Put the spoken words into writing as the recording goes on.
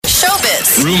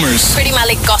rumors. Pretty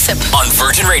Malik gossip. On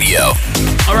Virgin Radio.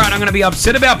 All right, I'm going to be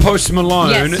upset about Post Malone.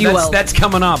 Yes, you will. That's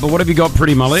coming up. But what have you got,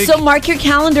 Pretty Malik? So mark your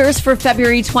calendars for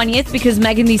February 20th because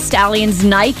Megan Thee Stallion's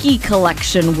Nike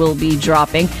collection will be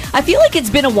dropping. I feel like it's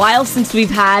been a while since we've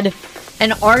had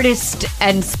an artist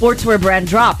and sportswear brand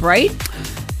drop, right?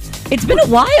 It's been a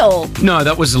while. No,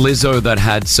 that was Lizzo that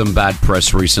had some bad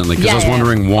press recently because I was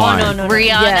wondering why. Oh, no.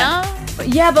 Rihanna?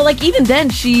 Yeah, but like even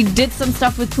then, she did some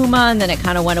stuff with Puma and then it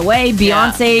kind of went away.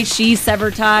 Beyonce, she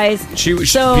severed ties.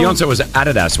 Beyonce was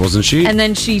Adidas, wasn't she? And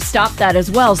then she stopped that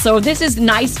as well. So this is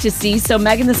nice to see. So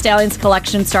Megan Thee Stallion's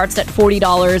collection starts at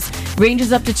 $40,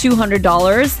 ranges up to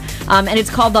 $200, and it's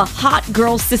called the Hot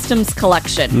Girl Systems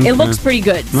Collection. Okay. It looks pretty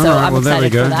good, so I'm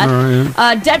excited for that. Right,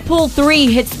 yeah. Deadpool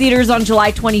 3 hits theaters on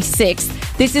July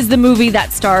 26th. This is the movie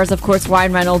that stars, of course,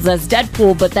 Ryan Reynolds as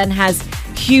Deadpool, but then has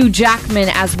Hugh Jackman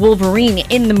as Wolverine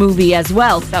in the movie as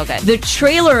well. So good. The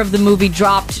trailer of the movie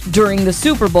dropped during the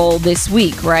Super Bowl this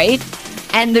week, right?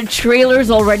 And the trailer's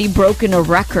already broken a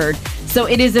record. So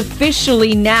it is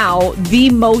officially now the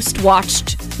most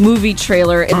watched movie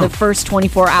trailer in the first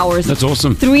 24 hours. That's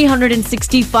awesome.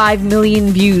 365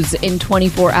 million views in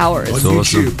 24 hours. That's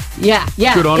awesome. Yeah.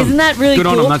 Good on Isn't that really cool?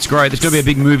 cool? Good on them. That's great. There's going to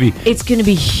be a big movie. It's going to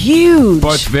be huge.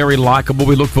 Both very likable.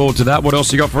 We look forward to that. What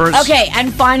else you got for us? Okay,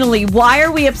 and finally, why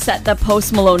are we upset that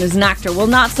Post Malone is an actor? Well,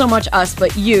 not so much us,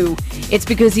 but you. It's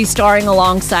because he's starring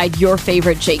alongside your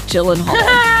favorite Jake Gyllenhaal.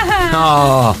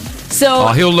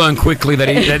 Oh, he'll learn quickly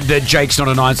that Jake's not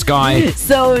a nice guy.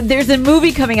 So there's a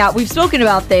movie coming out. We've spoken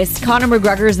about this. Conor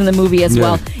McGregor is in the movie as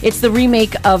well. It's the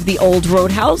remake of the old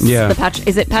Roadhouse. Yeah.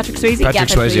 Is it Patrick Swayze? Patrick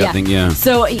Swayze, I think, yeah.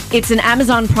 So it's an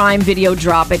Amazon Prime video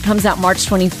drop. It comes out March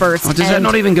 21st. Oh, does that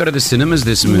not even go to the cinemas,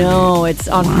 this movie? No, it's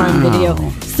on Prime Video.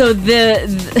 So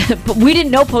we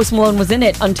didn't know Post Malone was in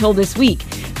it until this week.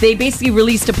 They basically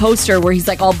released a poster where he's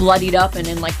like all bloodied up and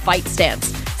in like fight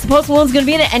stance. So Post Malone's going to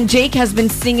be in it, and Jake has been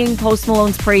singing Post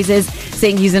Malone's praises,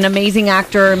 saying he's an amazing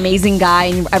actor, amazing guy,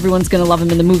 and everyone's going to love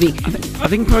him in the movie. I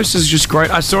think Post is just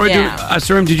great. I saw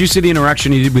him. Did you see the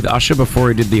interaction he did with Usher before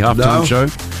he did the halftime show?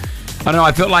 I don't know.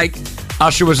 I felt like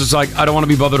Usher was just like, I don't want to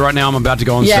be bothered right now. I'm about to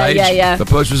go on stage. Yeah. The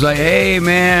Post was like, hey,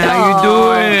 man, how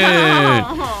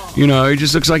you doing? You know, he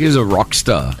just looks like he's a rock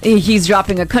star. He's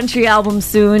dropping a country album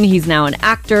soon. He's now an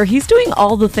actor. He's doing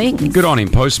all the things. Good on him.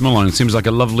 Post Malone seems like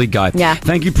a lovely guy. Yeah.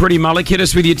 Thank you, Pretty Malik. Hit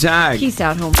us with your tag. Peace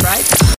out, home fried.